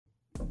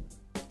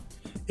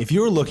If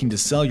you're looking to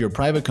sell your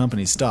private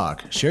company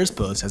stock,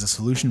 SharesPost has a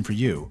solution for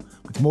you.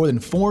 With more than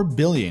 $4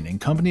 billion in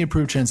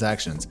company-approved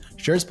transactions,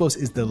 SharesPost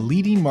is the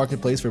leading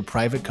marketplace for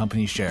private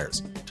company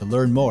shares. To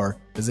learn more,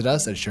 visit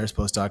us at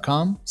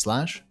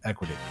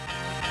sharespost.com/equity.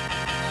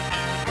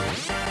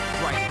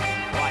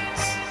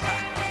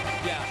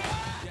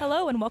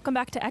 Hello and welcome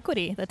back to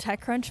Equity, the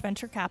TechCrunch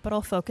Venture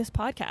Capital Focus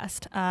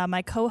podcast.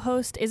 My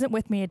co-host isn't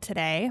with me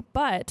today,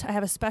 but I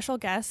have a special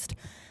guest,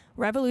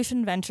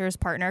 Revolution Ventures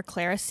partner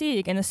Clara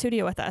Sieg, in the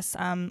studio with us.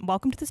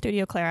 Welcome to the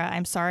studio, Clara.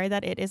 I'm sorry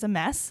that it is a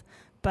mess,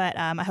 but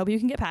I hope you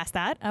can get past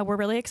that. We're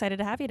really excited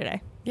to have you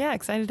today. Yeah,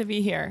 excited to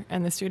be here.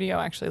 And the studio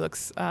actually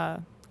looks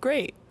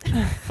great.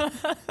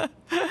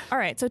 All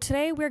right, so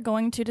today we're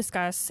going to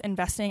discuss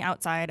investing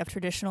outside of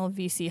traditional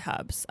VC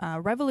hubs.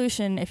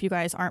 Revolution, if you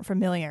guys aren't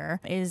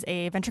familiar, is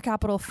a venture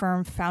capital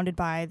firm founded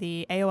by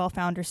the AOL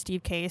founder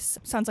Steve Case.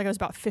 Sounds like it was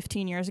about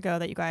 15 years ago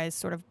that you guys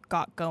sort of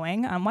got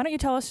going. Why don't you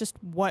tell us just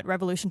what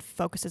Revolution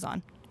focuses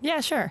on?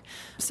 Yeah, sure.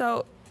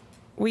 So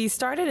we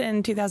started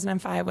in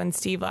 2005 when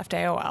Steve left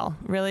AOL.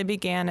 Really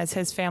began as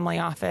his family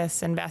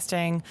office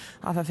investing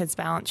off of his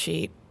balance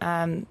sheet.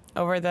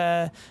 Over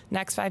the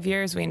next 5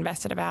 years, we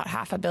invested about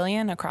 $500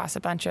 million across a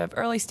bunch of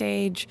early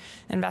stage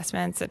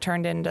investments that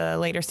turned into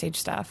later stage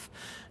stuff.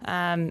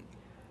 And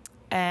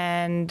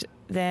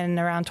then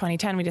around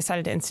 2010, we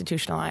decided to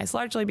institutionalize,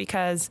 largely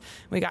because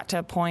we got to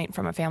a point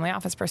from a family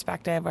office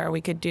perspective where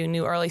we could do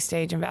new early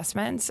stage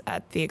investments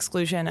at the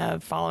exclusion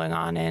of following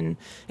on in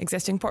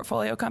existing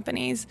portfolio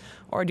companies,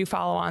 or do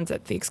follow-ons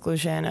at the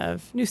exclusion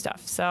of new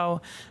stuff.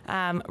 So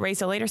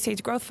raised a later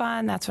stage growth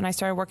fund. That's when I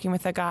started working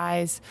with the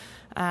guys.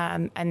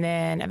 And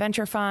then a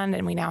venture fund,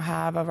 and we now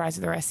have a Rise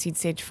of the Rest seed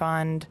stage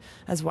fund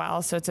as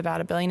well. So it's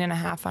about $1.5 billion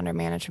under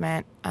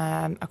management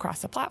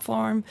across the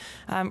platform,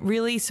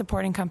 really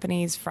supporting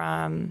companies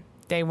from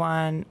day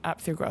one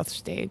up through growth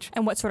stage.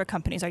 And what sort of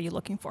companies are you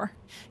looking for?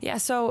 Yeah,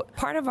 so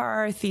part of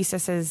our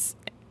thesis is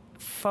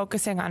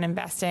focusing on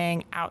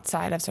investing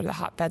outside of sort of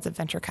the hotbeds of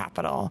venture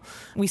capital.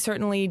 We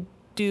certainly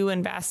do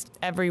invest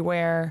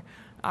everywhere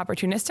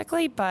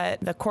opportunistically, but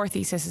the core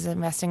thesis is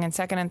investing in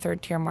second and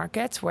third tier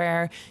markets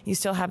where you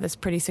still have this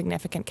pretty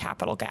significant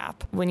capital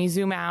gap. When you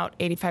zoom out,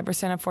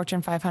 85% of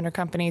Fortune 500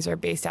 companies are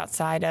based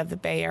outside of the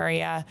Bay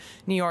Area,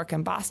 New York,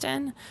 and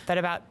Boston, but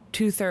about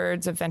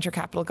 2/3 of venture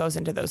capital goes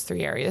into those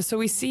three areas. So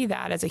we see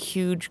that as a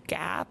huge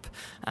gap,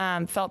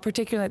 felt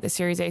particularly at the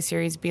Series A,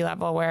 Series B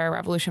level where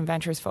Revolution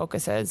Ventures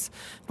focuses,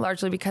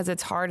 largely because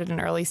it's hard at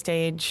an early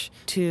stage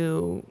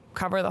to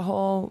cover the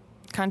whole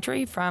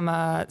country from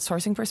a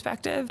sourcing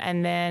perspective.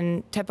 And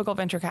then typical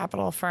venture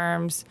capital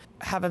firms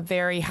have a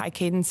very high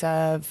cadence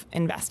of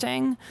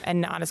investing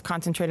and not as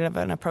concentrated of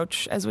an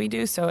approach as we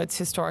do. So it's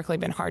historically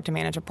been hard to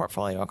manage a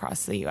portfolio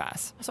across the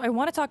US. So I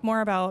want to talk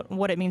more about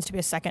what it means to be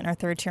a second or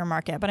third tier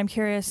market, but I'm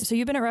curious. So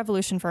you've been at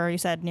Revolution for, you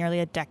said, nearly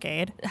a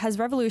decade. Has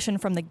Revolution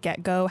from the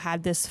get-go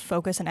had this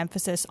focus and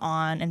emphasis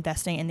on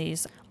investing in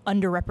these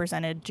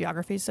underrepresented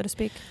geographies, so to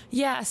speak?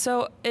 Yeah,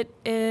 so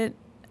it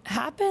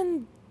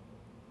happened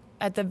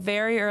at the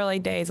very early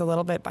days, a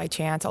little bit by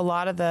chance. A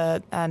lot of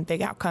the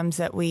big outcomes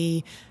that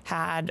we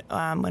had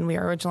when we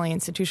were originally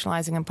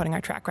institutionalizing and putting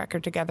our track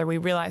record together, we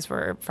realized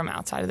were from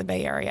outside of the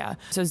Bay Area.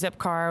 So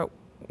Zipcar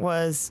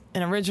was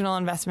an original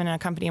investment in a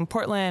company in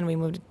Portland. We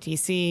moved to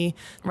DC.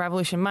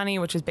 Revolution Money,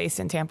 which is based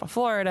in Tampa,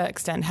 Florida.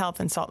 Extend Health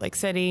in Salt Lake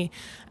City.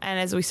 And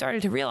as we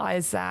started to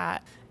realize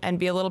that and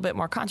be a little bit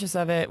more conscious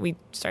of it, we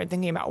started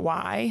thinking about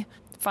why.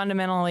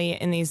 Fundamentally,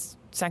 in these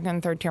second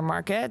and third tier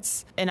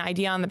markets, an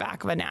idea on the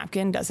back of a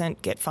napkin doesn't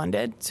get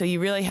funded. So you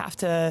really have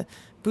to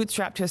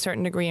bootstrap to a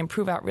certain degree and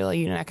prove out real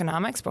unit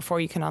economics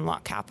before you can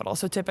unlock capital.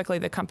 So typically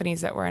the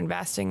companies that we're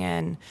investing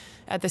in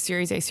at the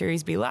Series A,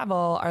 Series B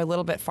level are a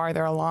little bit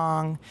farther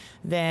along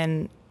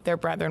than their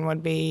brethren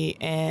would be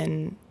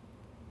in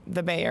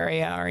the Bay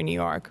Area or in New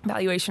York.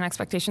 Valuation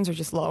expectations are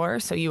just lower,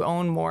 so you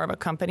own more of a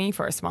company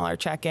for a smaller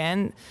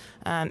check-in.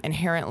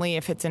 Inherently,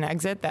 if it's an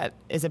exit, that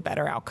is a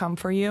better outcome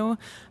for you.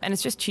 And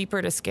it's just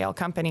cheaper to scale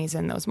companies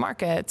in those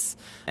markets.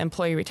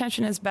 Employee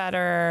retention is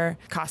better,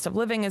 cost of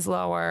living is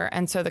lower,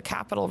 and so the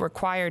capital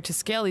required to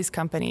scale these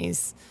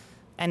companies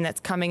and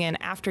that's coming in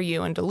after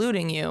you and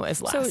diluting you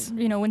is less. So,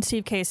 when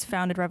Steve Case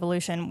founded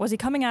Revolution, was he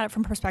coming at it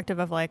from a perspective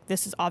of like,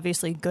 this is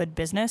obviously good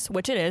business,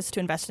 which it is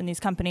to invest in these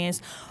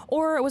companies,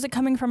 or was it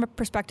coming from a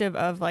perspective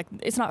of like,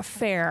 it's not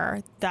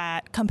fair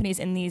that companies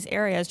in these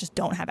areas just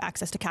don't have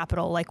access to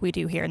capital like we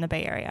do here in the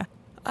Bay Area?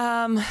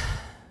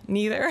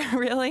 Neither,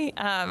 really.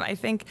 I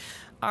think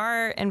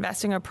our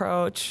investing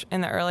approach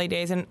in the early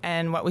days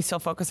and what we still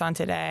focus on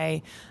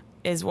today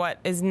is what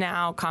is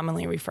now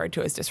commonly referred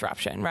to as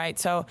disruption, right?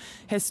 So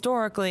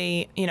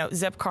historically,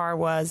 Zipcar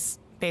was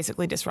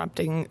basically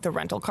disrupting the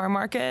rental car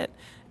market,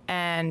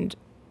 and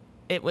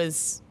it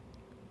was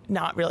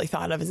not really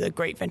thought of as a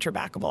great venture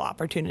backable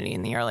opportunity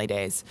in the early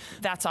days.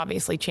 That's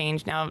obviously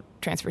changed. Now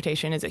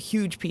transportation is a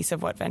huge piece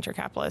of what venture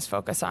capitalists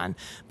focus on.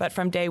 But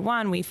from day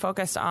one, we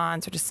focused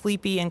on sort of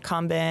sleepy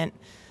incumbent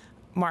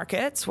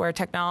markets where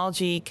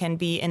technology can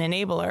be an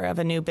enabler of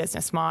a new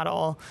business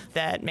model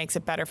that makes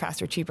it better,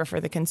 faster, cheaper for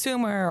the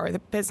consumer or the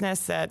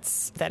business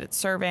that it's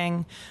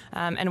serving,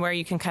 and where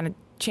you can kind of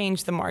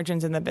change the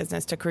margins in the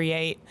business to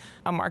create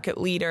a market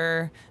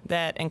leader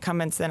that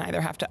incumbents then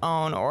either have to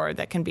own or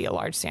that can be a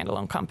large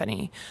standalone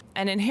company.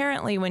 And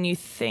inherently, when you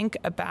think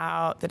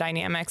about the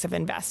dynamics of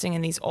investing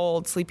in these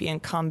old, sleepy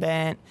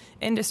incumbent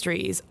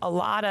industries, a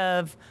lot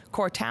of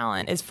core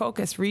talent is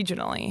focused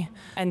regionally.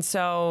 And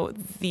so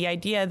the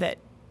idea that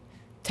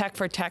tech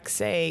for tech's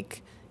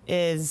sake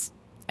is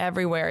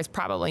everywhere is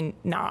probably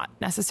not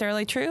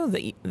necessarily true.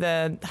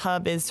 The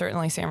hub is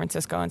certainly San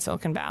Francisco and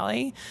Silicon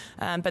Valley,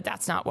 but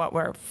that's not what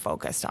we're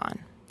focused on.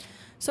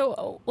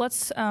 So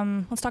let's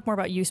talk more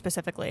about you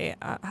specifically.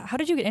 How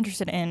did you get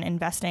interested in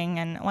investing,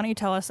 and why don't you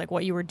tell us like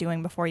what you were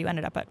doing before you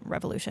ended up at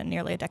Revolution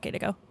nearly a decade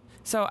ago?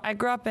 So I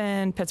grew up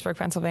in Pittsburgh,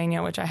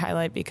 Pennsylvania, which I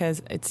highlight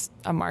because it's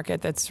a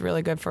market that's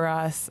really good for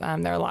us.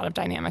 There are a lot of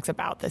dynamics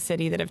about the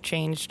city that have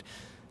changed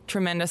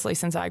tremendously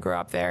since I grew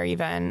up there,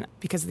 even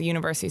because of the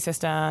university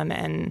system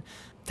and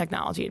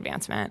technology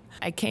advancement.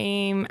 I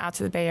came out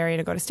to the Bay Area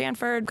to go to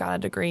Stanford, got a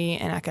degree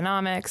in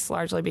economics,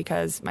 largely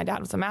because my dad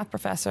was a math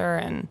professor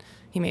and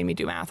he made me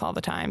do math all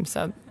the time.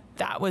 So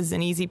that was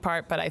an easy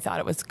part, but I thought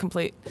it was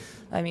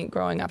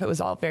growing up, it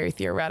was all very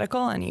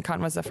theoretical, and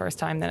econ was the first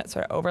time that it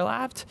sort of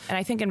overlapped. And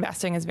I think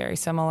investing is very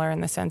similar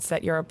in the sense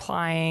that you're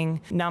applying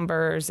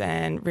numbers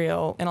and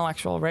real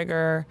intellectual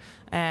rigor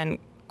and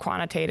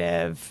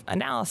quantitative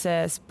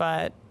analysis,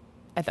 but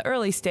at the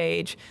early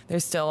stage,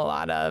 there's still a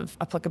lot of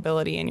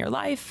applicability in your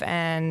life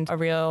and a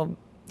real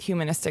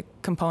humanistic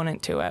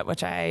component to it,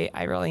 which I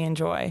really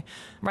enjoy.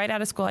 Right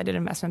out of school, I did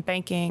investment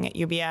banking at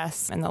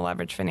UBS and the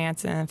leveraged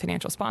finance and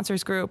financial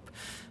sponsors group.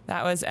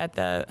 That was at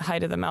the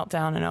height of the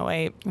meltdown in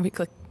 2008. We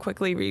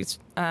quickly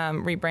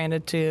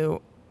rebranded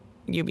to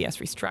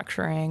UBS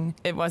restructuring.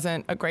 It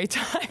wasn't a great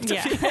time to be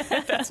in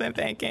investment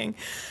banking.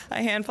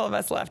 A handful of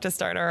us left to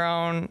start our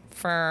own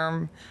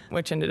firm,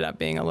 which ended up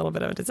being a little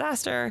bit of a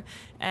disaster.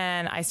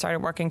 And I started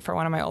working for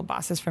one of my old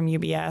bosses from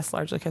UBS,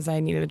 largely because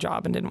I needed a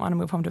job and didn't want to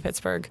move home to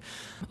Pittsburgh,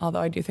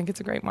 although I do think it's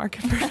a great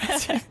market for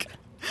investing.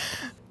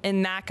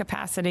 In that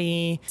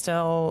capacity,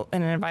 still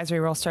in an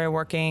advisory role, started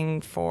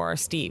working for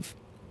Steve.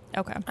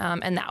 Okay.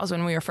 And that was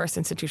when we were first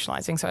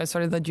institutionalizing. So I was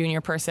sort of the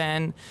junior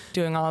person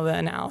doing all the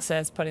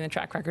analysis, putting the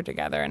track record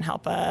together, and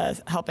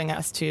helping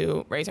us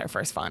to raise our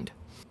first fund.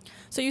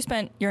 So you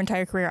spent your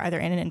entire career either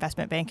in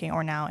investment banking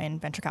or now in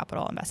venture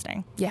capital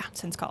investing? Yeah.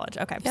 Since college.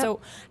 Okay. Yep.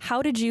 So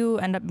how did you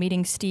end up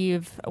meeting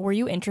Steve? Were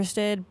you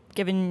interested,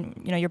 given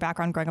your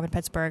background growing up in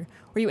Pittsburgh,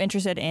 were you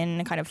interested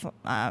in kind of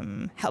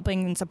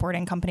helping and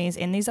supporting companies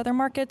in these other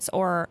markets,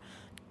 or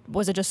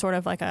was it just sort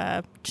of like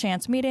a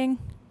chance meeting?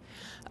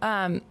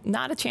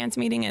 Not a chance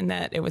meeting in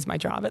that it was my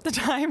job at the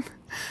time,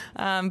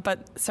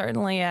 but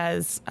certainly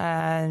as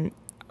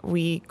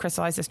we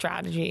crystallized the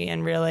strategy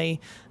and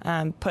really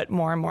put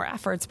more and more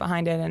efforts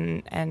behind it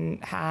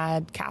and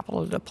had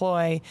capital to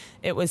deploy,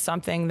 it was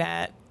something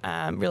that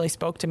really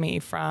spoke to me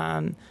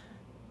from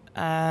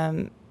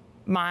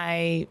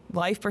my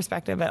life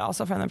perspective, but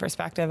also from the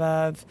perspective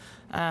of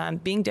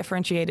being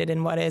differentiated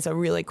in what is a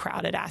really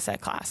crowded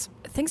asset class.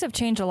 Things have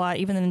changed a lot,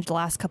 even in the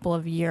last couple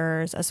of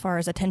years, as far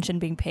as attention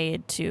being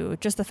paid to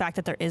just the fact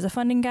that there is a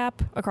funding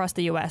gap across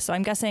the U.S. So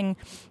I'm guessing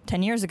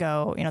 10 years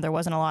ago, there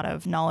wasn't a lot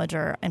of knowledge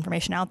or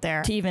information out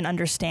there to even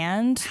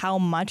understand how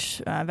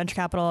much venture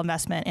capital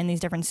investment in these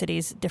different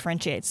cities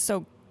differentiates.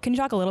 So can you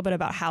talk a little bit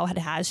about how it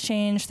has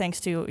changed thanks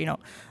to,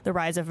 the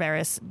rise of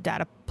various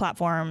data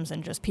platforms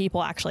and just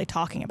people actually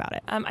talking about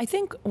it? I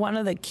think one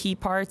of the key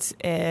parts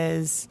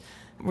is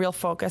real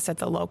focus at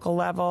the local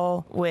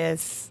level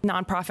with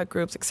nonprofit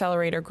groups,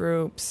 accelerator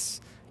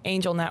groups,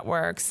 angel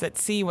networks that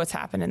see what's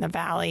happened in the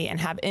Valley and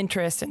have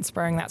interest in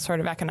spurring that sort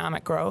of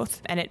economic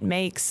growth. And it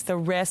makes the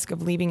risk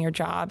of leaving your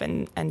job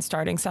and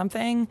starting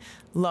something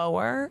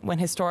lower when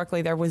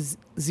historically there was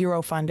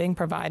zero funding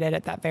provided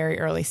at that very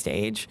early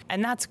stage.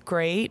 And that's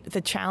great.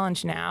 The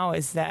challenge now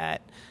is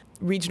that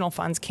regional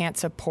funds can't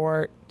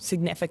support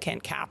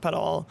significant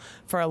capital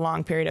for a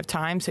long period of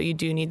time. So you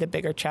do need the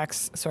bigger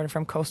checks sort of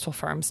from coastal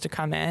firms to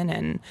come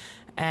in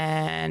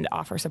and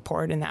offer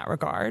support in that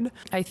regard.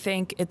 I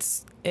think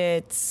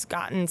it's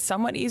gotten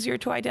somewhat easier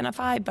to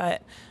identify,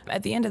 but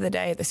at the end of the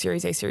day, at the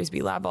Series A, Series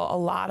B level, a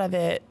lot of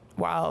it,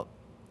 while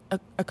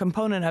a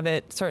component of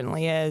it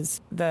certainly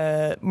is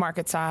the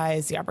market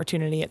size, the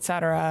opportunity, et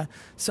cetera,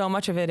 so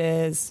much of it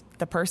is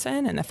the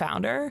person and the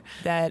founder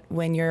that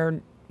when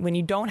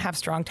you don't have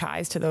strong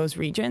ties to those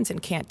regions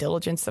and can't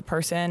diligence the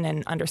person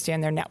and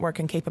understand their network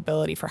and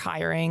capability for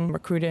hiring,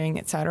 recruiting,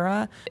 et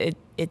cetera,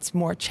 it's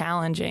more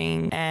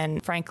challenging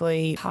and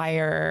frankly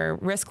higher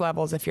risk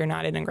levels if you're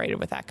not integrated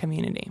with that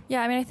community.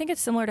 Yeah, I think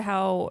it's similar to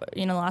how,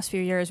 the last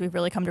few years we've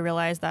really come to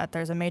realize that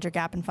there's a major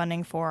gap in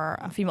funding for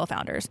female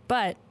founders.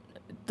 But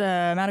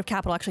the amount of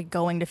capital actually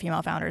going to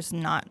female founders is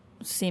not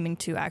seeming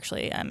to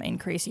actually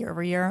increase year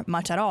over year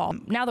much at all.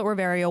 Now that we're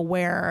very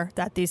aware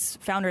that these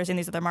founders in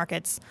these other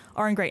markets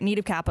are in great need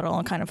of capital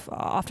and kind of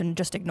often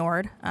just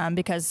ignored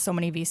because so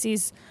many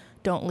VCs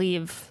don't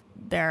leave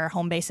their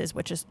home bases,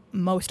 which is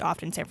most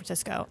often San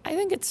Francisco. I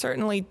think it's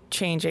certainly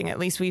changing. At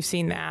least we've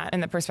seen that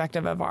in the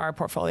perspective of our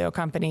portfolio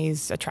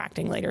companies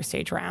attracting later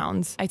stage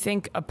rounds. I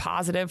think a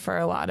positive for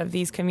a lot of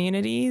these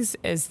communities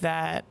is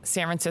that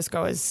San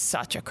Francisco is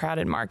such a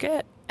crowded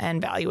market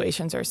and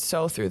valuations are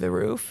so through the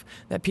roof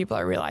that people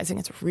are realizing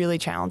it's really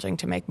challenging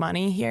to make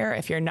money here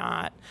if you're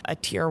not a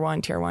tier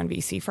one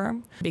VC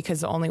firm,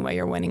 because the only way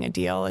you're winning a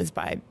deal is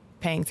by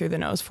paying through the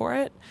nose for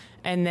it.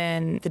 And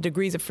then the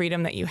degrees of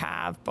freedom that you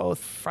have, both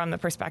from the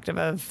perspective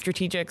of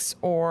strategics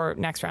or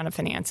next round of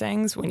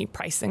financings, when you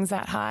price things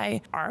that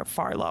high, are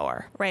far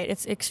lower. Right.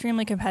 It's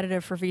extremely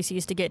competitive for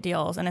VCs to get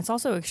deals, and it's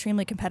also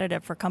extremely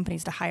competitive for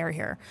companies to hire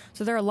here.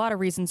 So there are a lot of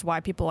reasons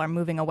why people are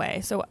moving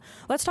away. So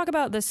let's talk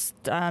about this.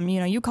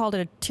 You called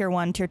it a tier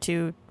one, tier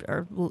two,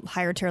 or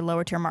higher tier,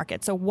 lower tier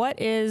market. So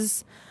what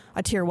is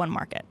a tier one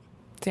market?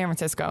 San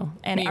Francisco.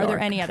 And New are there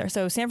York. any other?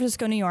 So San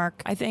Francisco, New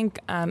York. I think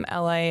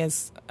LA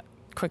is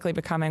quickly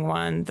becoming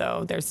one,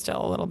 though there's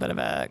still a little bit of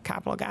a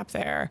capital gap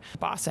there.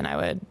 Boston,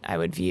 I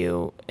would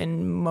view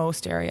in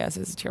most areas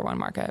as a tier one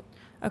market.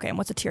 Okay, and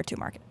what's a tier two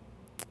market?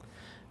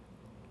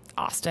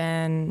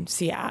 Austin,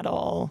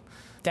 Seattle,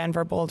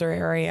 Denver, Boulder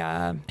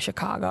area,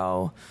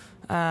 Chicago,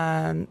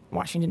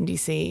 Washington,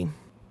 D.C.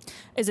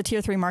 Is a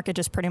tier three market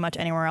just pretty much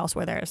anywhere else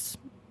where there's...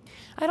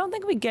 I don't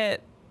think we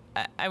get...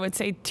 I would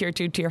say tier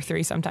two, tier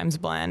three sometimes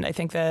blend. I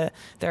think there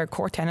are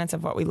core tenets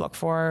of what we look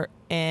for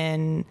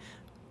in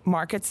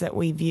markets that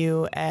we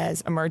view as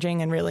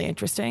emerging and really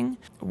interesting.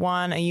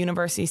 One, a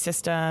university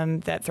system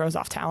that throws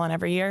off talent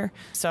every year.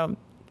 So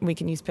we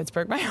can use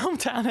Pittsburgh, my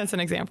hometown, as an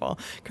example.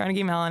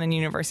 Carnegie Mellon and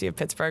University of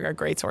Pittsburgh are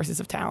great sources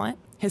of talent.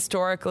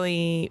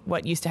 Historically,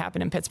 what used to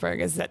happen in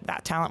Pittsburgh is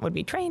that talent would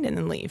be trained and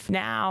then leave.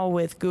 Now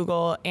with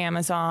Google,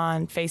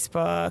 Amazon,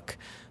 Facebook,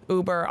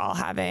 Uber all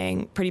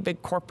having pretty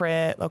big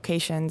corporate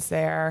locations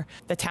there,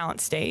 the talent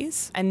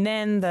stays. And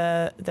then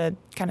the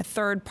kind of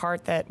third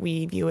part that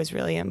we view as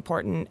really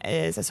important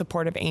is a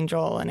supportive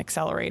angel and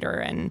accelerator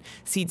and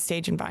seed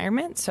stage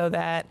environment, so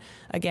that,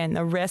 again,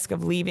 the risk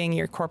of leaving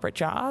your corporate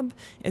job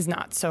is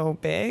not so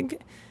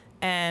big.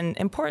 And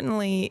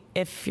importantly,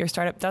 if your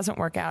startup doesn't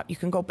work out, you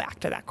can go back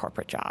to that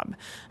corporate job.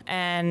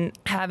 And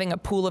having a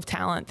pool of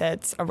talent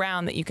that's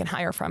around that you can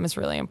hire from is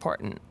really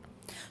important.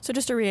 So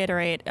just to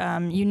reiterate,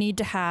 you need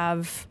to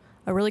have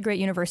a really great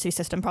university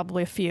system,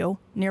 probably a few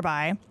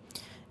nearby.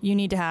 You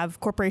need to have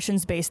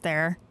corporations based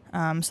there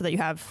so that you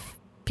have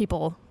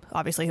people,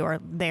 obviously, who are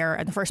there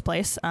in the first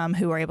place,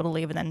 who are able to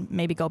leave and then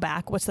maybe go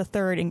back. What's the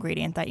third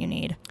ingredient that you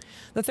need?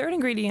 The third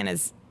ingredient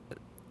is,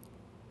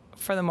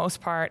 for the most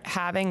part,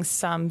 having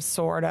some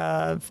sort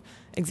of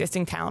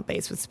existing talent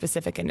base with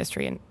specific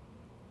industry and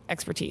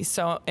expertise.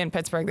 So in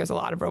Pittsburgh, there's a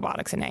lot of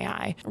robotics and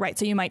AI. Right.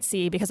 So you might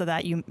see, because of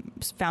that, you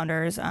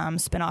founders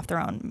spin off their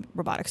own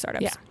robotic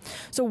startups. Yeah.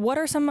 So what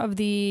are some of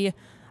the,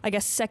 I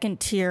guess, second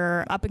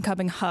tier up and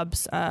coming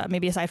hubs,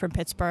 maybe aside from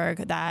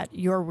Pittsburgh, that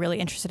you're really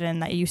interested in,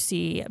 that you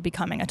see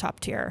becoming a top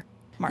tier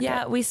market?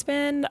 Yeah, we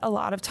spend a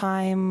lot of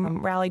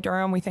time.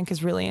 Raleigh-Durham, we think,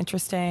 is really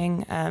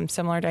interesting.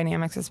 Similar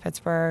dynamics as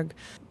Pittsburgh.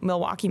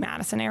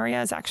 Milwaukee-Madison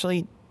area is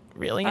actually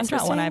really That's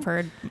interesting. not one I've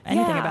heard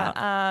anything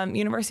about.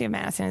 University of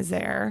Madison is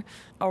there.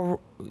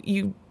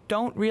 You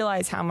don't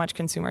realize how much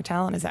consumer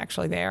talent is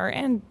actually there,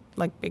 and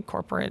like big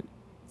corporate.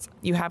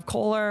 You have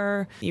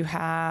Kohler, you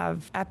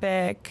have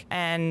Epic,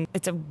 and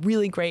it's a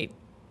really great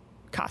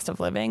cost of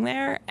living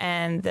there.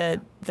 And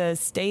the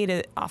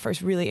state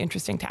offers really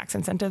interesting tax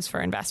incentives for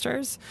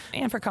investors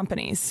and for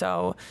companies.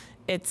 So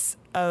it's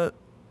a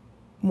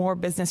more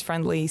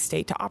business-friendly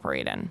state to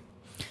operate in.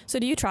 So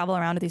do you travel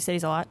around to these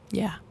cities a lot?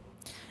 Yeah.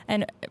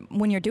 And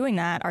when you're doing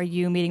that, are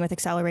you meeting with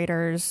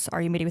accelerators?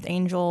 Are you meeting with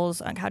angels?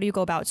 Like, how do you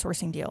go about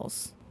sourcing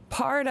deals?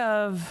 Part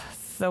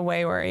of the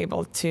way we're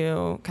able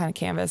to kind of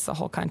canvas the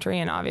whole country,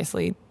 and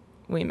obviously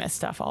we miss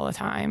stuff all the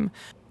time,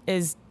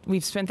 is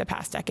we've spent the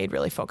past decade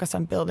really focused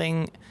on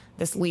building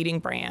this leading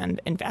brand,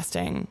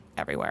 investing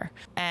everywhere,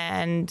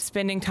 and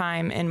spending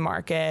time in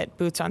market,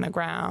 boots on the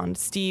ground.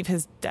 Steve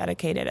has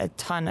dedicated a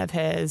ton of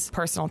his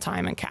personal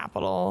time and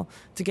capital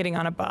to getting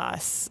on a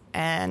bus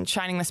and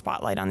shining the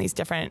spotlight on these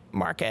different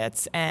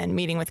markets and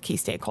meeting with key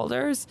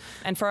stakeholders.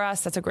 And for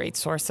us, that's a great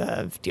source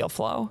of deal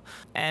flow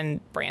and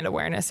brand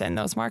awareness in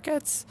those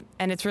markets.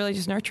 And it's really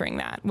just nurturing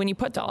that. When you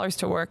put dollars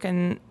to work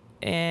in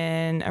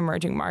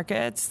emerging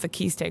markets, the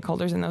key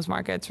stakeholders in those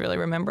markets really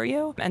remember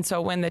you. And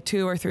so when the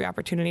 2 or 3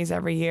 opportunities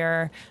every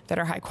year that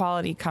are high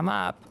quality come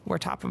up, we're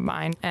top of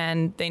mind,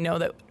 and they know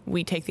that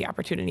we take the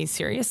opportunities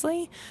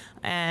seriously.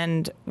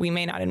 And we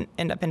may not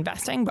end up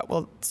investing, but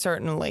we'll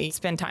certainly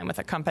spend time with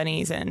the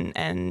companies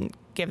and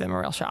give them a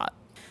real shot.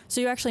 So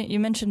you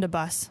mentioned a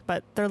bus,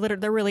 but there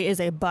really is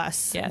a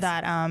bus. Yes.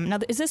 That now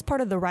is this part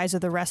of the Rise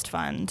of the Rest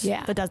Fund?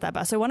 Yeah. That does that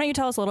bus. So why don't you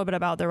tell us a little bit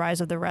about the Rise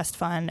of the Rest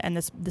Fund and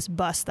this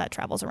bus that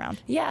travels around?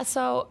 Yeah,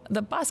 so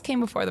the bus came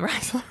before the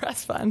Rise of the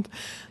Rest Fund.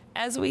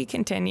 As we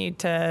continued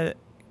to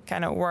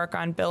kind of work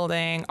on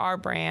building our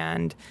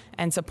brand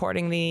and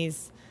supporting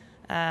these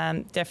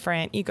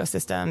different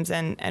ecosystems,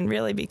 and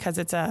really because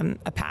it's a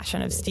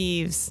passion of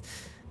Steve's,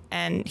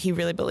 And he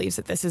really believes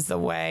that this is the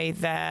way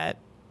that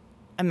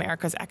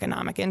America's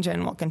economic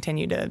engine will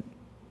continue to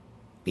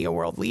be a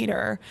world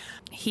leader.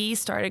 He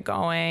started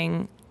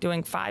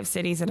doing 5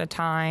 cities at a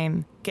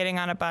time, getting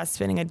on a bus,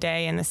 spending a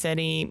day in the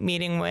city,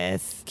 meeting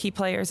with key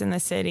players in the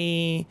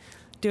city,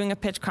 doing a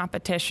pitch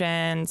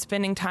competition,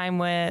 spending time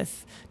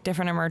with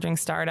different emerging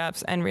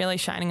startups, and really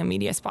shining a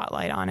media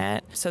spotlight on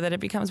it so that it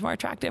becomes more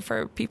attractive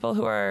for people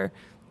who are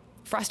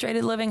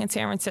frustrated living in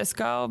San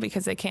Francisco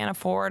because they can't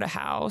afford a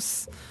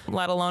house,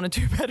 let alone a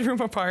 2-bedroom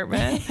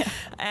apartment,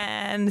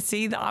 and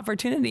see the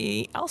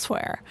opportunity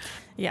elsewhere.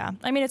 Yeah.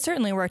 I mean, it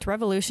certainly worked.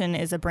 Revolution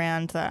is a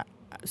brand that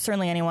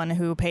certainly anyone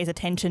who pays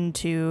attention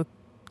to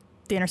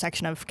the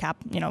intersection of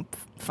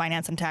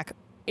finance and tech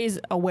is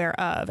aware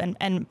of,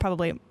 and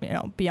probably,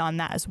 beyond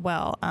that as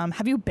well.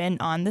 Have you been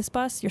on this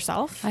bus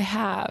yourself? I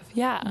have,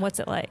 yeah. What's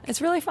it like?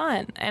 It's really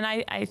fun. And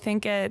I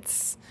think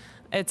it's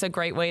a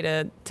great way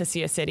to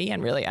see a city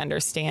and really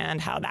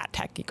understand how that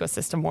tech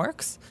ecosystem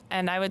works.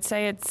 And I would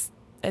say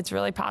it's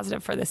really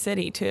positive for the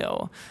city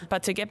too.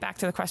 But to get back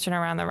to the question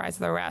around the Rise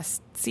of the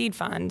Rest seed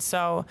fund.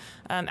 So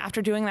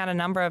after doing that a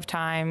number of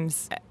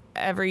times,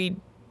 every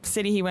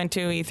city he went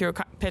to, he threw a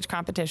pitch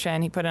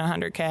competition, he put in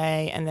 $100K,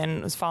 and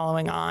then was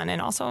following on,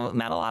 and also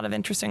met a lot of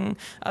interesting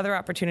other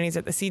opportunities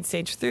at the seed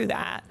stage through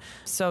that.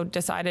 So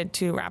decided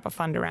to wrap a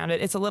fund around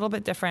it. It's a little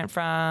bit different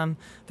from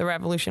the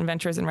Revolution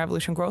Ventures and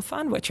Revolution Growth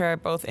Fund, which are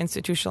both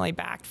institutionally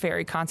backed,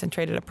 very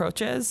concentrated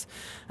approaches,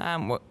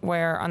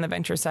 where on the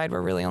venture side,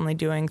 we're really only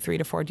doing 3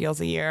 to 4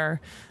 deals a year,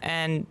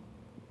 and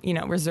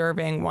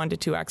reserving 1 to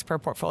 2x per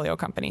portfolio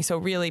company. So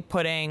really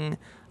putting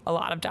a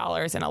lot of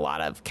dollars and a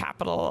lot of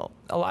capital,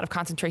 a lot of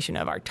concentration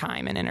of our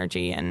time and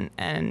energy and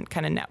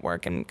kind of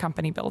network and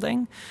company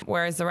building.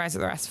 Whereas the Rise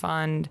of the Rest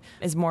Fund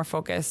is more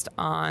focused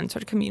on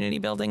sort of community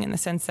building in the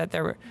sense that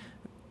they're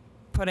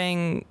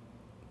putting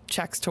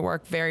checks to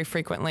work very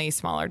frequently,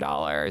 smaller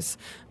dollars.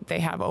 They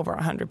have over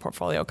 100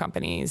 portfolio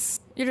companies.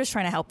 You're just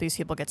trying to help these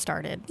people get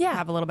started, yeah,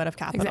 have a little bit of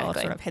capital,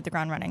 exactly. Sort of hit the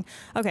ground running.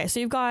 Okay, so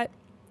you got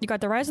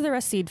the Rise of the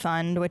Rest Seed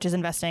Fund, which is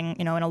investing,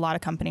 in a lot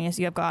of companies.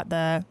 You have got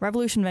the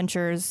Revolution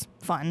Ventures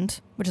Fund,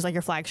 which is like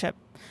your flagship.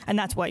 And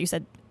that's what you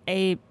said,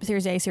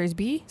 Series A, Series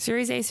B?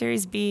 Series A,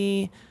 Series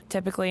B,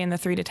 typically in the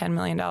 $3 to $10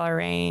 million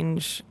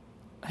range.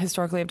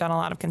 Historically, I've done a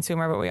lot of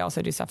consumer, but we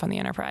also do stuff on the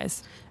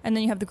enterprise. And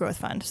then you have the Growth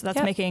Fund. So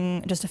that's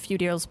making just a few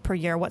deals per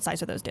year. What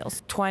size are those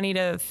deals? $20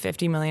 to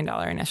 $50 million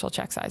initial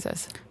check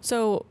sizes.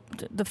 So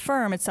the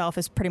firm itself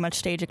is pretty much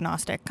stage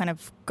agnostic, kind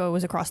of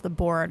goes across the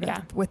board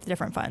with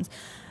different funds.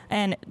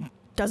 And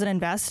doesn't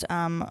invest,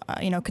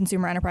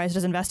 consumer enterprise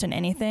does invest in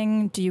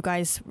anything. Do you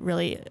guys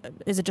really,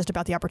 is it just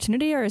about the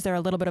opportunity, or is there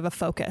a little bit of a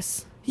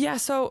focus? Yeah,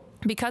 so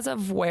because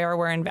of where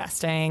we're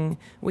investing,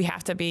 we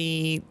have to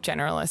be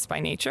generalists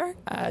by nature,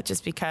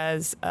 just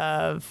because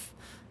of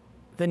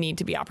the need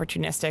to be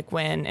opportunistic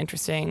when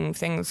interesting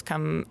things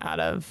come out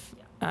of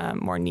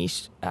more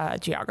niche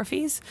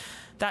geographies.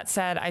 That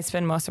said, I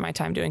spend most of my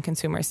time doing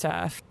consumer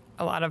stuff.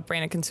 A lot of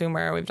branded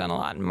consumer. We've done a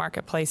lot in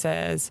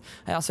marketplaces.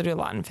 I also do a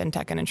lot in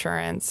fintech and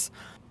insurance.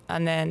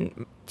 And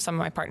then some of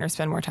my partners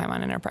spend more time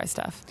on enterprise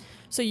stuff.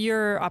 So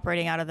you're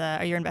investing out of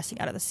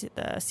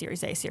the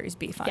Series A, Series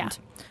B fund.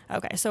 Yeah.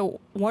 Okay.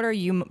 So what are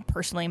you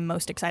personally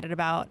most excited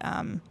about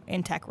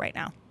in tech right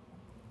now?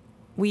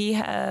 We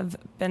have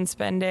been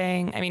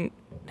spending,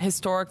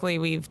 historically,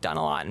 we've done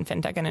a lot in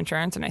fintech and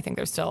insurance, and I think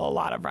there's still a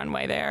lot of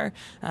runway there.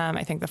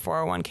 I think the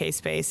 401k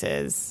space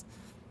is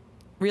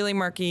really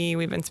murky.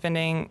 We've been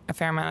spending a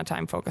fair amount of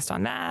time focused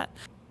on that.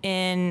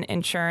 In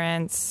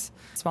insurance,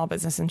 small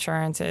business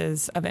insurance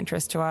is of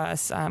interest to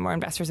us. We're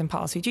investors in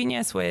Policy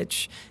Genius,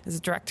 which is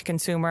a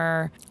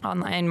direct-to-consumer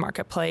online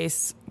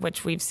marketplace,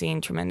 which we've seen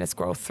tremendous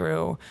growth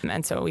through.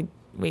 And so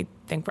we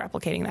think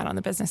replicating that on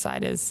the business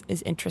side is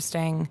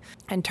interesting.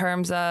 In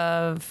terms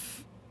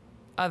of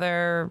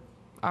other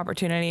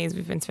opportunities,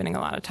 we've been spending a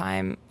lot of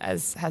time,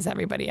 as has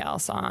everybody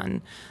else,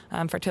 on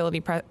fertility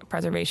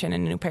preservation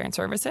and new parent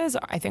services.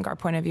 I think our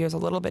point of view is a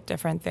little bit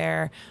different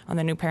there on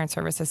the new parent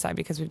services side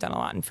because we've done a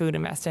lot in food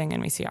investing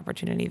and we see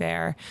opportunity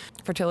there.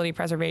 Fertility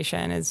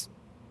preservation is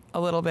a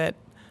little bit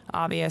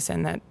obvious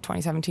in that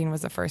 2017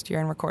 was the first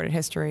year in recorded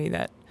history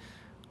that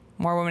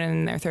more women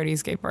in their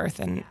 30s gave birth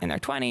in their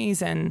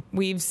 20s. And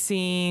we've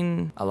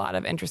seen a lot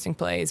of interesting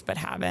plays, but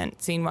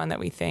haven't seen one that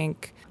we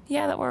think,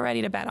 that we're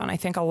ready to bet on. I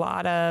think a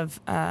lot of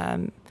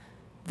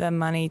the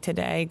money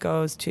today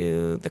goes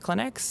to the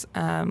clinics,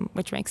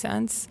 which makes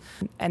sense.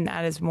 And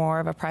that is more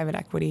of a private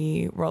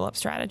equity roll-up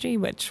strategy,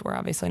 which we're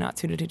obviously not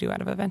suited to do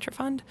out of a venture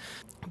fund,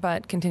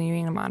 but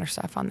continuing to monitor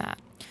stuff on that.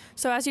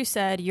 So as you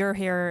said,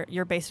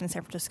 you're based in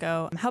San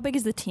Francisco. How big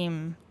is the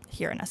team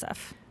here in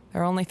SF?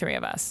 There are only 3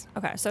 of us.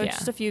 Okay, so it's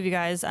just a few of you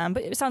guys.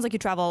 But it sounds like you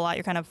travel a lot.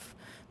 You're kind of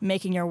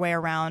making your way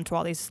around to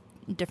all these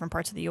different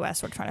parts of the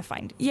U.S. We're trying to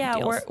find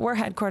deals. We're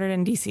headquartered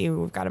in D.C.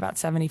 We've got about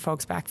 70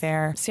 folks back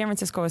there. San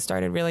Francisco was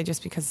started really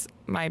just because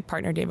my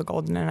partner David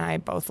Golden and I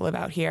both live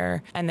out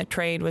here. And the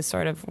trade was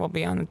sort of, we'll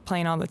be on the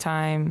plane all the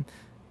time,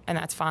 and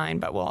that's fine,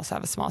 but we'll also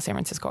have a small San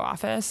Francisco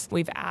office.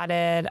 We've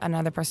added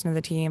another person to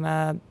the team,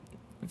 a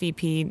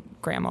VP,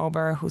 Graham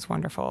Ober, who's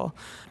wonderful.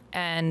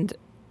 And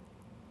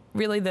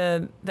really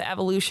the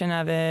evolution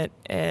of it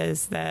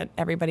is that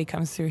everybody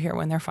comes through here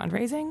when they're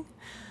fundraising,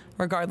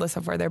 regardless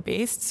of where they're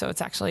based. So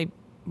it's actually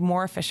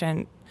more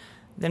efficient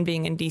than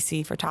being in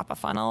DC for top of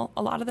funnel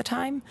a lot of the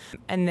time.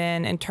 And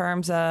then in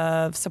terms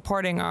of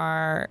supporting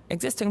our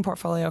existing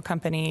portfolio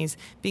companies,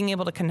 being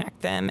able to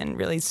connect them and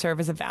really serve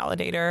as a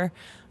validator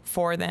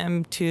for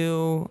them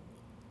to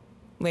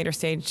later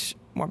stage,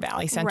 more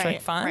Valley-centric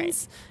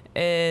funds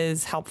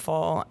is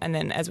helpful. And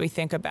then as we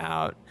think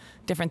about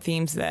different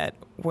themes that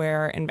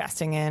we're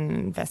investing in,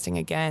 investing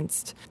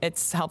against,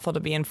 it's helpful to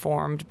be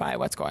informed by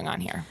what's going on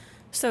here.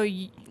 So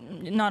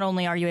not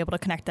only are you able to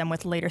connect them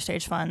with later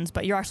stage funds,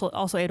 but you're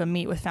also able to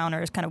meet with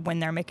founders kind of when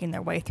they're making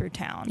their way through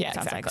town. Yeah, it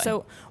sounds exactly. like.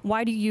 So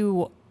why do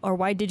you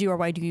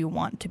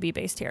want to be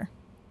based here?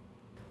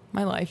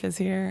 My life is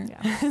here.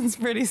 Yeah. It's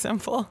pretty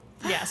simple.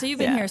 Yeah, so you've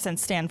been here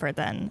since Stanford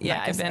then.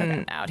 Yeah, I've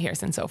been out here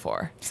since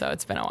 2004, so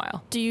it's been a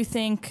while. Do you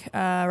think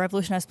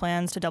Revolution has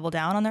plans to double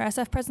down on their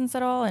SF presence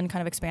at all and kind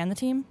of expand the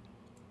team?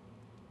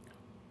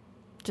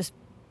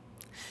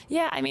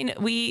 Yeah, I mean,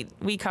 we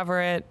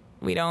cover it.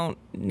 We don't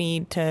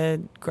need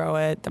to grow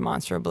it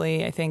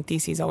demonstrably. I think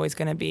DC is always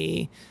going to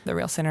be the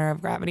real center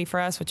of gravity for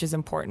us, which is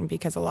important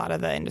because a lot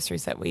of the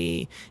industries that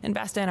we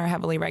invest in are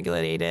heavily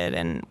regulated.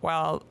 And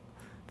while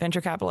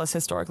venture capitalists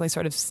historically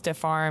sort of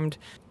stiff-armed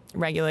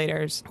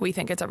regulators, we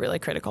think it's a really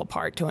critical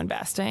part to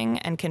investing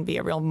and can be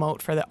a real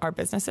moat for our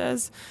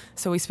businesses.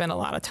 So we spend a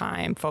lot of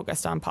time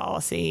focused on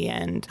policy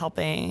and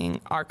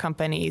helping our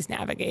companies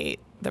navigate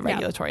the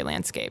regulatory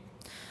landscape.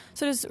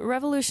 So does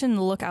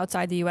Revolution look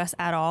outside the U.S.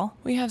 at all?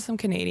 We have some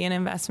Canadian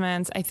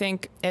investments. I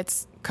think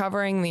it's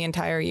covering the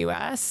entire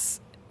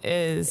U.S.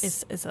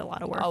 is a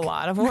lot of work. A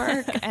lot of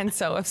work. And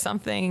so if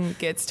something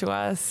gets to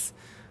us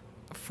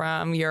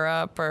from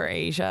Europe or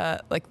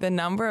Asia, like the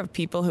number of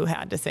people who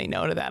had to say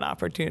no to that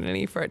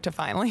opportunity for it to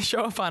finally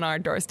show up on our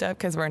doorstep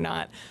because we're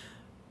not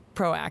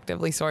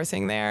proactively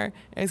sourcing there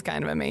is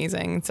kind of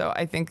amazing. So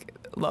I think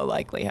low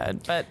likelihood,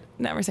 but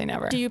never say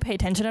never. Do you pay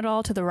attention at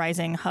all to the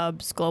rising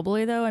hubs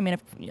globally, though? I mean,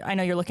 I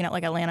know you're looking at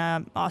like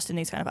Atlanta, Austin,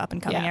 these kind of up and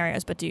coming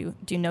areas, but do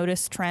you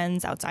notice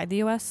trends outside the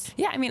U.S.?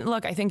 Yeah, I mean,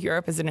 look, I think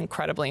Europe is an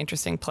incredibly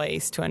interesting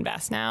place to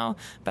invest now,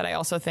 but I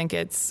also think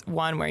it's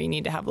one where you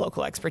need to have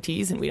local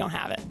expertise, and we don't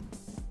have it.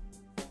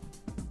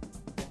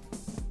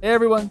 Hey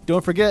everyone,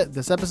 don't forget,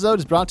 this episode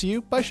is brought to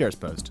you by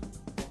SharesPost.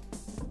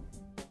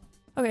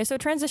 Okay, so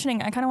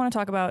transitioning, I kind of want to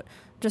talk about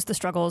just the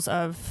struggles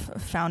of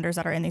founders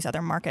that are in these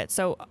other markets.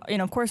 So,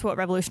 of course, what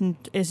Revolution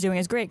is doing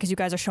is great because you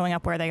guys are showing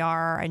up where they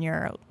are and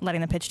you're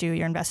letting them pitch to you.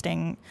 You're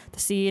investing the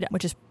seed,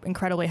 which is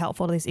incredibly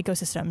helpful to these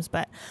ecosystems.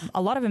 But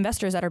a lot of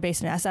investors that are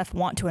based in SF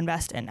want to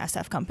invest in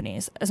SF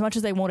companies. As much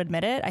as they won't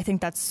admit it, I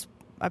think that's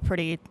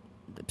pretty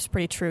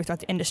true throughout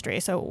the industry.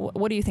 So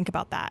what do you think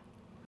about that?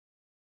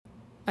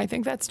 I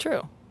think that's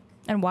true.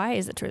 And why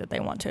is it true that they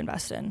want to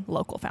invest in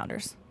local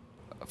founders?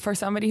 For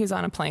somebody who's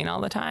on a plane all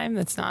the time,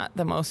 that's not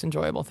the most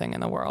enjoyable thing in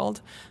the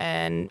world.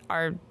 And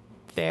are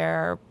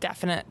there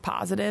definite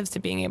positives to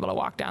being able to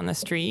walk down the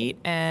street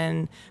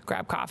and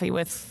grab coffee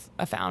with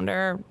a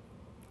founder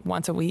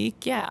once a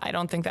week? Yeah, I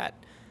don't think that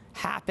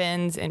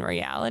happens in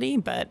reality,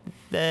 but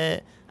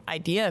the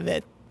idea of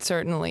it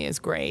certainly is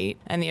great.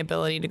 And the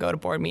ability to go to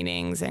board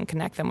meetings and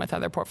connect them with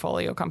other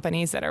portfolio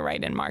companies that are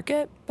right in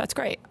market, that's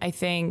great. I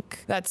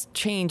think that's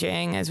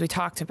changing, as we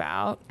talked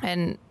about.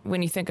 And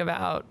when you think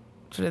about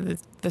sort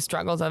of the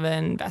struggles of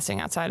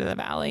investing outside of the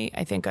Valley,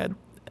 I think a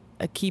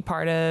key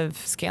part of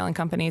scaling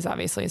companies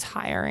obviously is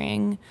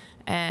hiring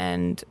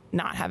and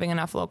not having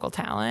enough local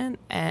talent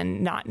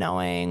and not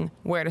knowing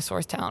where to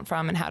source talent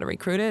from and how to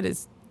recruit it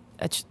is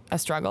a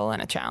struggle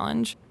and a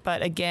challenge.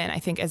 But again, I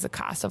think as the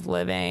cost of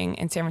living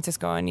in San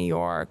Francisco and New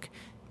York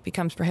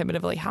becomes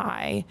prohibitively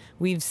high,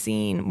 we've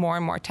seen more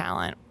and more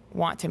talent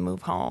want to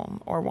move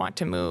home or want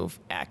to move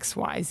X,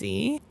 Y,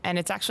 Z. And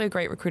it's actually a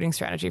great recruiting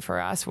strategy for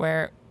us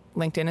where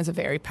LinkedIn is a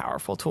very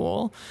powerful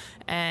tool,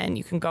 and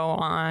you can go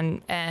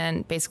on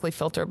and basically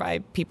filter by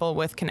people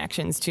with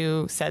connections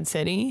to said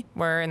city.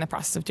 We're in the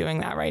process of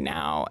doing that right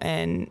now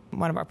in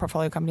one of our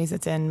portfolio companies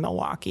that's in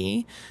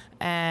Milwaukee,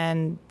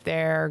 and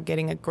they're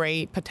getting a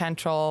great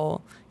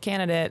potential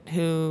candidate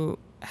who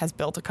has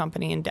built a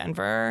company in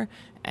Denver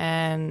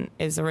and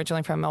is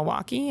originally from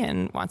Milwaukee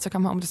and wants to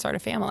come home to start a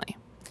family.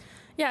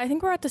 Yeah, I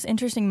think we're at this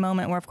interesting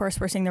moment where, of course,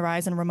 we're seeing the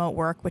rise in remote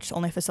work, which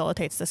only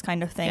facilitates this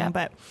kind of thing. Yeah.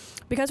 But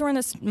because we're in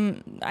this,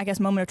 I guess,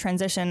 moment of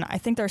transition, I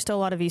think there are still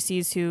a lot of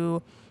VCs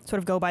who sort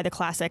of go by the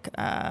classic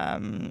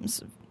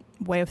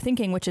way of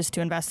thinking, which is to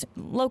invest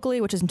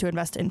locally, which is to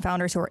invest in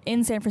founders who are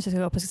in San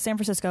Francisco, because San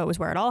Francisco is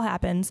where it all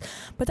happens.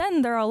 But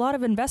then there are a lot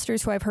of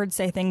investors who I've heard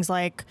say things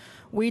like,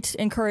 we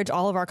encourage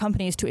all of our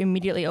companies to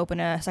immediately open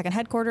a second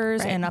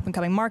headquarters in an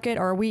up-and-coming market,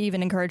 or we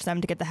even encourage them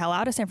to get the hell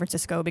out of San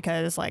Francisco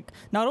because, like,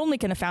 not only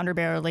can a founder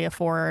barely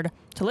afford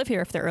to live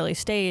here if they're early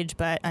stage,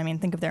 but, I mean,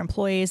 think of their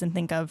employees and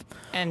think of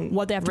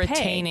what they have to pay.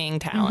 Retaining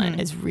talent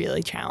is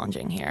really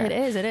challenging here. It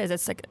is.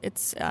 It's like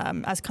it's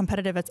as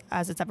competitive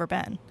as it's ever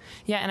been.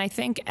 Yeah, and I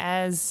think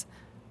as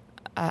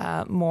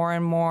more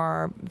and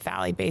more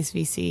Valley-based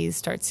VCs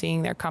start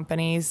seeing their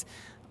companies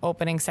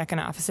opening second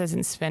offices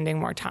and spending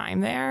more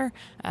time there,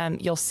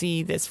 you'll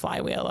see this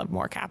flywheel of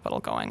more capital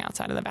going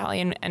outside of the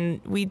Valley.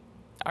 And we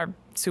are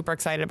super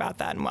excited about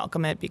that and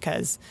welcome it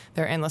because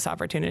there are endless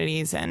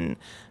opportunities. And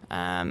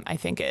I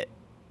think it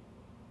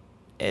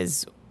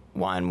is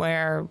one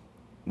where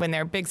when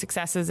there are big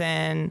successes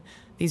in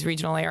these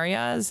regional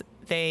areas,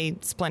 they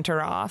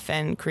splinter off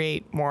and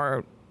create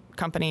more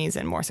companies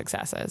and more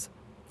successes.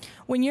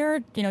 When you're,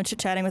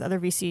 chit-chatting with other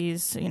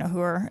VCs, who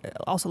are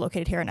also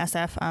located here in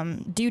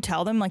SF, do you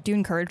tell them, do you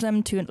encourage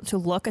them to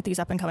look at these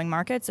up-and-coming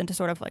markets and to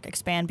sort of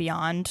expand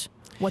beyond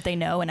what they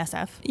know in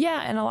SF?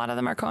 Yeah, and a lot of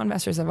them are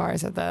co-investors of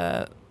ours at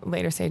the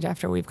later stage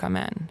after we've come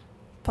in.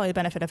 Probably the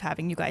benefit of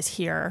having you guys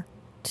here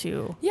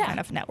to kind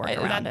of network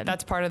around it.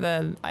 That's part of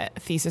the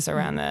thesis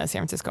around the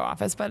San Francisco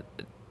office, but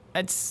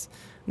it's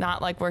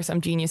not like we're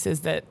some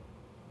geniuses that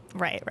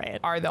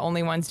are the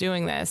only ones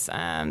doing this.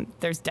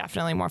 There's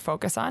definitely more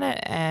focus on it,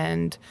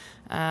 and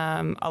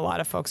a lot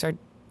of folks are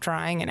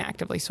trying and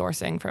actively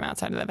sourcing from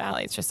outside of the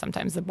Valley. It's just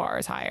sometimes the bar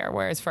is higher,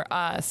 whereas for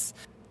us,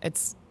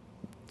 it's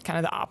kind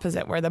of the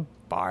opposite, where the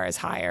bar is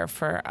higher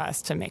for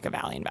us to make a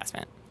Valley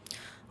investment.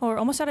 Well, we're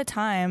almost out of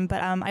time,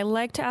 but I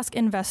like to ask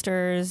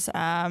investors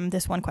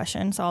this one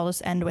question, so I'll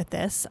just end with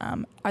this.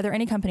 Are there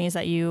any companies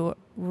that you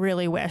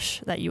really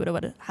wish that you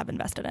would have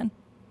invested in,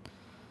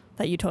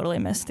 that you totally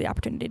missed the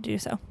opportunity to do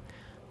so?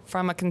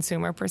 From a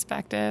consumer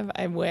perspective,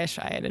 I wish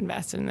I had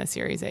invested in the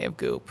Series A of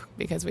Goop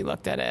because we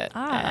looked at it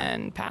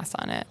and passed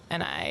on it.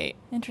 And I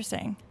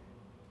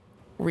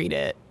read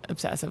it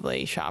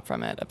obsessively, shop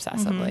from it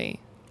obsessively.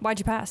 Mm-hmm. Why'd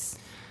you pass?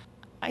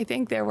 I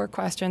think there were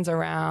questions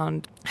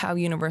around how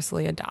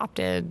universally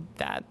adopted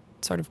that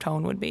sort of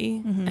tone would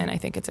be. Mm-hmm. And I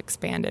think it's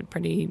expanded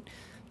pretty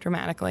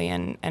dramatically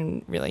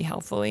and really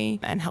healthfully.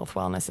 And health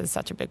wellness is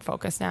such a big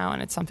focus now,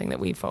 and it's something that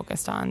we've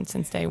focused on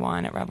since day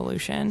one at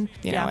Revolution.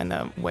 You know, in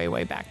the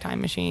way back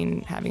time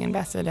machine, having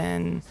invested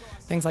in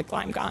things like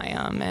Lime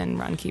Guyam and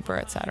Runkeeper,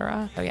 et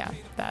cetera. So yeah,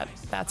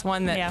 that's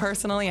one that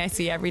personally I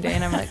see every day,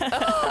 and I'm like,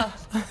 oh.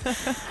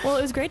 Well,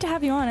 it was great to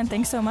have you on, and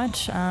thanks so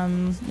much.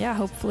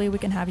 Hopefully we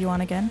can have you on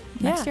again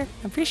next year.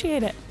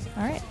 Appreciate it.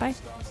 All right, bye.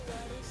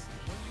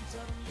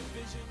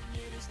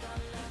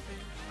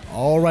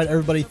 All right,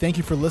 everybody, thank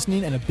you for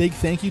listening, and a big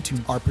thank you to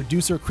our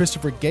producer,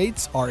 Christopher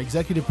Gates, our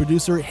executive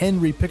producer,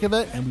 Henry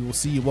Pickavet, and we will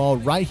see you all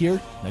right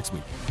here next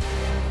week.